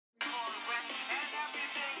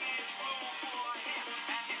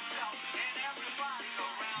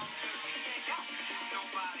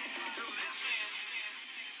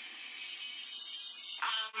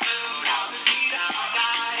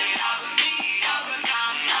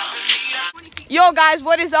Yo guys,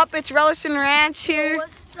 what is up? It's Relish and Ranch here.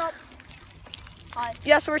 What's up? Hi.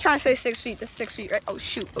 Yeah, so we're trying to say 6 feet. That's 6 feet, right? Oh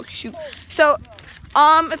shoot, oh shoot. So,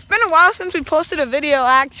 it's been a while since we posted a video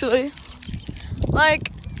actually.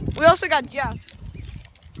 Like, we also got Jeff.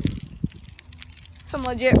 Some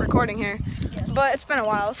legit recording here. Yes. But It's been a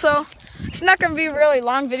while. So, it's not gonna be a really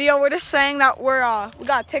long video. We're just saying that we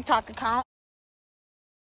got a TikTok account.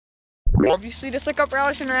 Obviously, just look up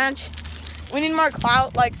Relish and Ranch. We need more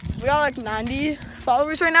clout. Like, we got like 90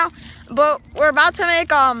 followers right now, but we're about to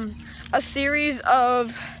make a series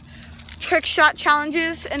of trick shot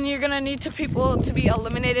challenges, and you're gonna need people to be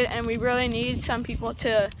eliminated, and we really need some people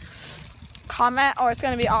to comment, or it's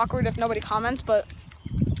gonna be awkward if nobody comments. But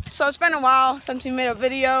so it's been a while since we made a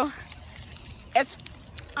video. It's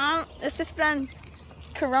just been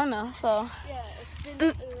Corona, so yeah, it's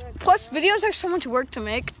been plus videos are so much work to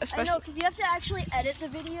make, especially. I know, because you have to actually edit the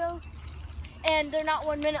video, and they're not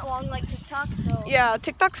 1 minute long like TikTok. So yeah,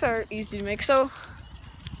 TikToks are easy to make. So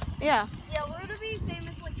yeah. Yeah, we're gonna be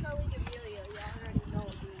famous like Charlie D'Amelio. Yeah, I already know.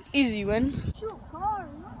 Dude. Easy win. Shoot, car.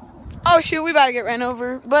 Oh shoot, we about to get ran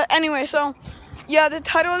over. But anyway, so yeah, the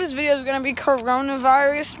title of this video is gonna be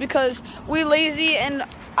coronavirus because we lazy and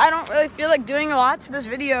I don't really feel like doing a lot to this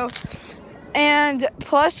video. And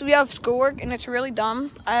plus we have schoolwork and it's really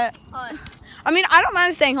dumb. I mean, I don't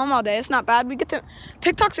mind staying home all day. It's not bad.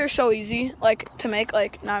 TikToks are so easy, like, to make,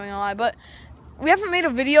 like, not even gonna lie. But we haven't made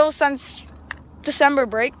a video since December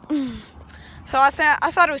break. So I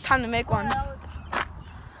thought it was time to make one.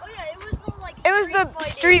 It was the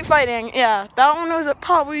street fighting. Yeah, that one was that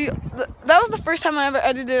was the first time I ever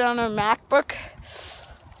edited on a MacBook.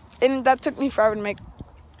 And that took me forever to make.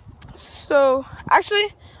 So,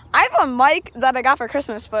 actually, I have a mic that I got for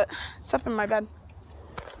Christmas, but it's up in my bed.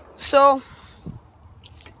 So,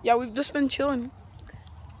 yeah, we've just been chilling.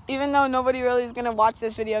 Even though nobody really is gonna watch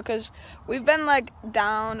this video because we've been like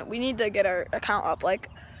down. We need to get our account up. Like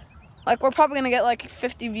we're probably gonna get like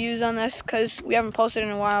 50 views on this because we haven't posted in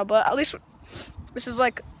a while. But at least this is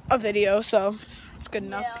like a video, so it's good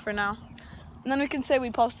enough for now. And then we can say we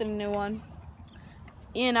posted a new one.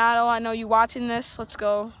 Ian Addo, I know you watching this. Let's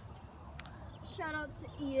go. Shout out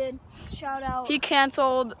to Ian. Shout out. He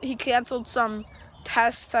canceled some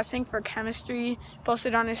tests, I think, for chemistry.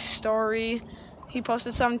 Posted on his story. He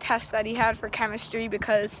posted some tests that he had for chemistry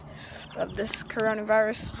because of this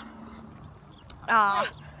coronavirus. Wait,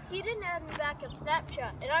 he didn't add me back on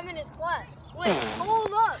Snapchat, and I'm in his class. Wait,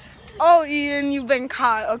 hold up. Oh, Ian, you've been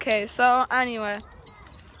caught. Okay, so anyway,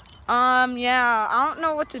 yeah, I don't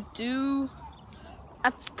know what to do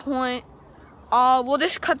at this point. We'll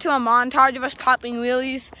just cut to a montage of us popping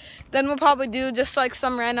wheelies. Then we'll probably do just like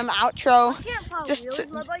some random outro. I can't pop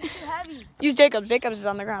wheelies, my bike's too heavy. Use Jacob's. Jacob's is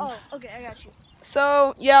on the ground. Oh, okay, I got you.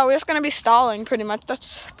 So, yeah, we're just going to be stalling pretty much.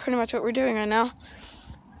 That's pretty much what we're doing right now.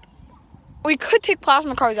 We could take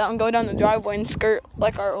plasma cars out and go down the driveway and skirt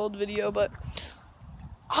like our old video, but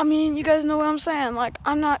I mean, you guys know what I'm saying. Like,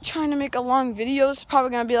 I'm not trying to make a long video. It's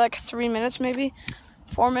probably going to be like 3 minutes, maybe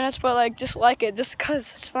 4 minutes, but like, just like it just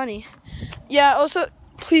because it's funny. Yeah, also,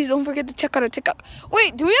 please don't forget to check out our TikTok.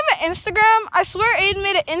 Wait, do we have an Instagram? I swear Aiden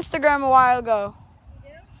made an Instagram a while ago. You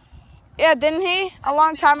do? Yeah, didn't he? A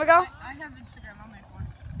long time ago? I have Instagram. I'll make one.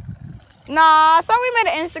 Nah, I thought we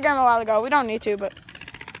made an Instagram a while ago. We don't need to, but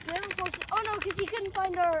We haven't posted. Oh no, because he couldn't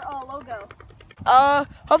find our logo.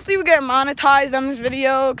 hopefully we get monetized on this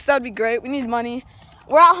video, because that would be great. We need money.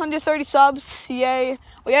 We're at 130 subs. Yay.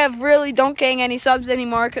 We don't gain any subs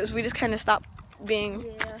anymore because we just kind of stopped being.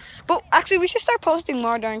 Yeah. But actually, we should start posting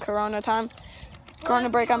more during Corona time. Corona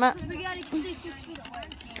break, I meant.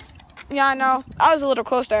 Yeah, I know. I was a little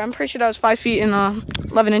close there. I'm pretty sure that was 5 feet and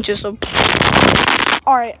 11 inches. So,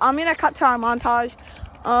 all right, I'm gonna cut to our montage.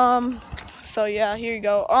 So yeah, here you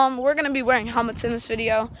go. We're gonna be wearing helmets in this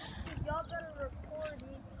video.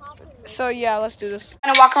 So yeah, let's do this.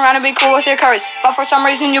 And walk around and be cool with your courage, but for some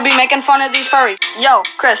reason you'll be making fun of these furries. Yo,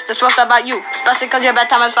 Chris, this was about you, especially because your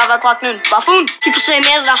bedtime is 5 o'clock noon. Buffoon. People say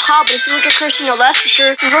man's not hot, but if you look at Chris, you know that's for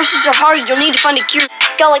sure. If verses are hard, you'll need to find a cure.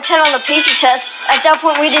 Got like 10 on the pacer test. At that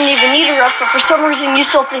point, we didn't even need a rest, but for some reason, you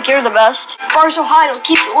still think you're the best. Bar so high, it'll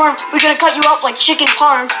keep it warm. We're gonna cut you up like chicken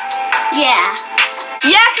parm. Yeah.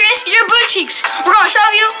 Yeah, Chris, your booty cheeks. We're gonna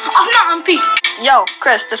shove you off Mountain Peak. Yo,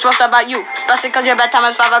 Chris, this was about you, especially because your bedtime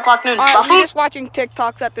is 5 o'clock noon. Alright, we're just watching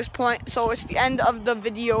TikToks at this point, so it's the end of the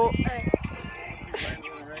video.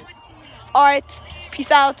 Alright, peace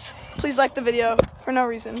out. Please like the video for no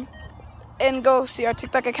reason. And go see our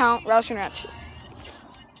TikTok account, Relish and Ranch.